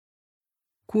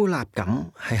孤立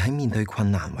感係喺面對困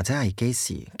難或者危機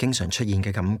時經常出現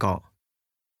嘅感覺。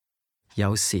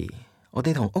有時我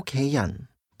哋同屋企人、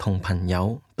同朋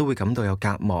友都會感到有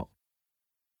隔膜，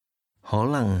可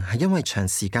能係因為長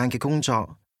時間嘅工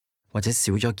作，或者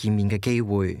少咗見面嘅機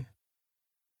會。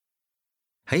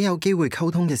喺有機會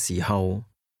溝通嘅時候，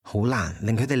好難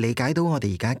令佢哋理解到我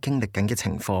哋而家經歷緊嘅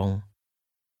情況。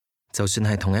就算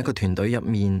係同一個團隊入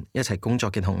面一齊工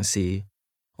作嘅同事，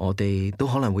我哋都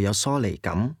可能會有疏離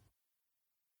感。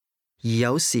而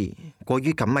有時過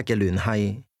於緊密嘅聯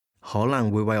繫，可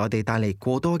能會為我哋帶嚟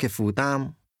過多嘅負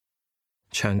擔，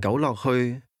長久落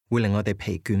去會令我哋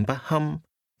疲倦不堪，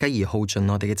繼而耗盡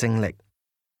我哋嘅精力。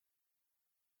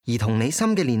而同理心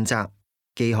嘅練習，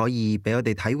既可以俾我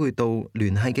哋體會到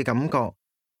聯繫嘅感覺，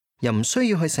又唔需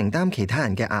要去承擔其他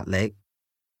人嘅壓力。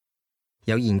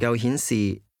有研究顯示，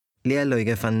呢一類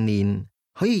嘅訓練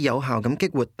可以有效咁激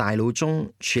活大腦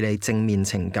中處理正面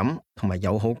情感同埋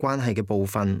友好關係嘅部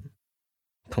分，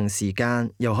同時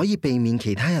間又可以避免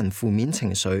其他人負面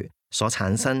情緒所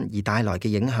產生而帶來嘅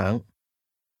影響。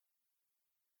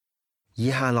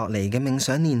以下落嚟嘅冥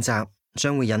想練習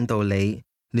將會引導你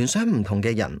聯想唔同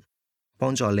嘅人，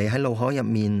幫助你喺腦海入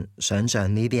面想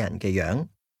象呢啲人嘅樣，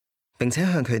並且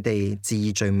向佢哋致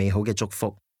以最美好嘅祝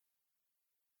福。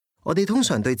我哋通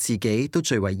常對自己都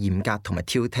最為嚴格同埋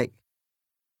挑剔，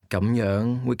咁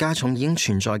樣會加重已經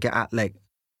存在嘅壓力。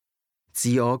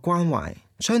自我關懷，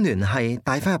將聯繫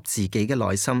帶返入自己嘅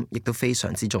內心，亦都非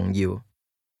常之重要。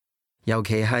尤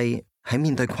其係喺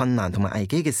面對困難同埋危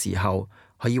機嘅時候，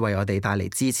可以為我哋帶嚟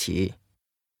支持。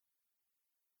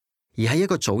而喺一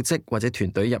個組織或者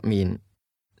團隊入面，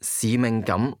使命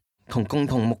感同共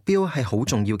同目標係好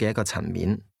重要嘅一個層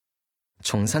面。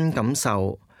重新感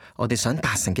受我哋想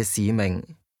達成嘅使命，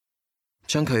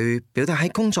將佢表達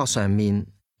喺工作上面，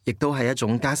亦都係一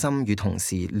種加深與同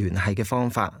事聯繫嘅方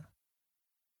法。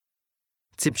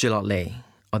接住落嚟，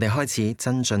我哋開始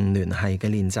增進聯繫嘅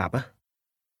練習啊！